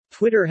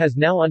Twitter has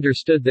now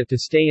understood that to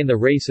stay in the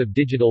race of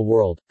digital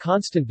world,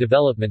 constant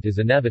development is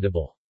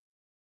inevitable.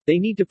 They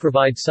need to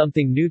provide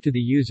something new to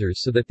the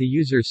users so that the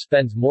users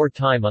spends more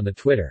time on the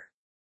Twitter.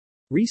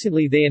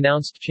 Recently they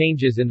announced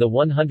changes in the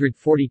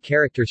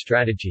 140-character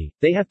strategy.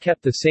 They have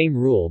kept the same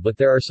rule but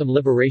there are some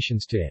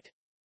liberations to it.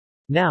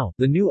 Now,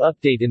 the new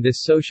update in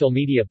this social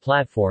media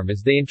platform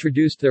is they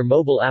introduced their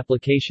mobile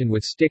application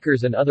with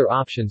stickers and other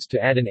options to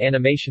add an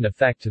animation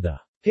effect to the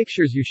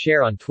pictures you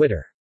share on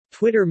Twitter.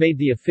 Twitter made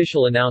the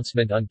official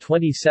announcement on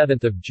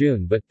 27th of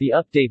June but the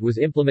update was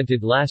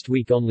implemented last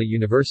week only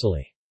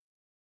universally.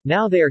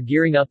 Now they are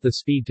gearing up the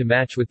speed to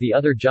match with the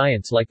other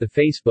giants like the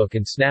Facebook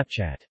and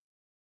Snapchat.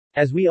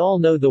 As we all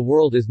know, the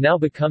world is now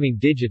becoming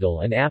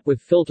digital and app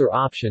with filter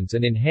options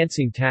and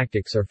enhancing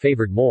tactics are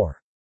favored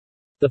more.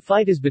 The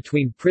fight is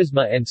between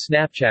Prisma and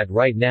Snapchat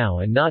right now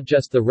and not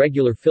just the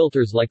regular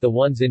filters like the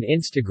ones in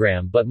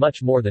Instagram but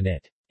much more than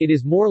it. It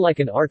is more like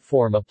an art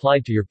form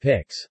applied to your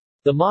pics.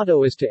 The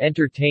motto is to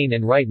entertain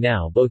and right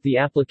now both the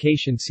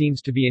application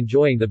seems to be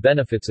enjoying the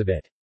benefits of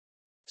it.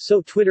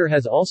 So Twitter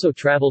has also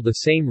traveled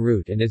the same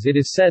route and as it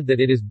is said that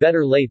it is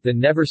better late than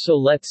never so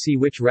let's see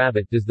which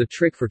rabbit does the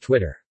trick for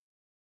Twitter.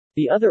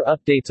 The other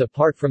updates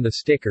apart from the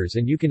stickers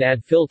and you can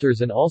add filters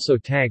and also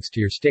tags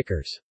to your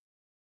stickers.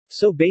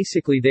 So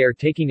basically they are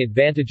taking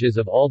advantages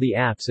of all the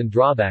apps and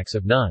drawbacks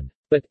of none.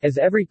 But, as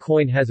every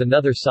coin has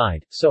another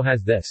side, so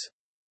has this.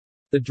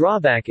 The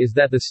drawback is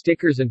that the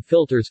stickers and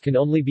filters can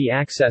only be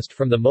accessed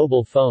from the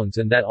mobile phones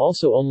and that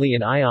also only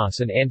in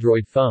iOS and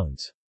Android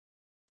phones.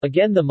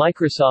 Again, the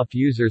Microsoft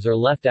users are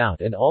left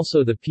out and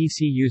also the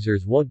PC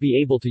users won't be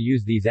able to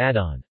use these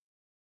add-on.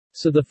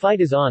 So the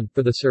fight is on,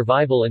 for the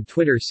survival and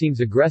Twitter seems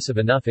aggressive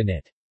enough in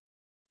it.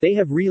 They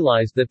have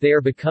realized that they are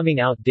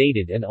becoming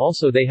outdated and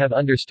also they have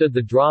understood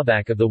the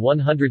drawback of the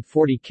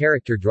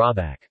 140-character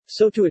drawback.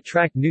 So to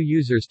attract new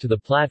users to the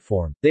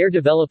platform, they are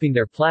developing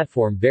their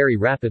platform very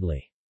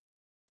rapidly.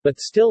 But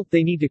still,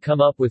 they need to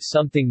come up with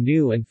something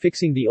new and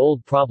fixing the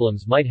old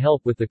problems might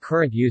help with the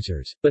current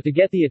users, but to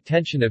get the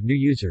attention of new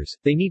users,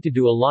 they need to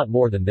do a lot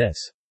more than this.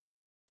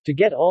 To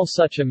get all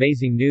such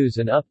amazing news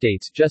and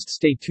updates, just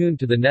stay tuned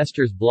to the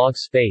Nestor's blog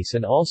space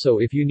and also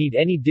if you need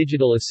any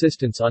digital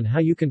assistance on how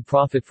you can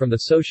profit from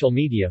the social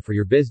media for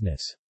your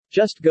business,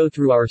 just go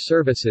through our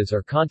services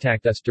or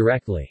contact us directly.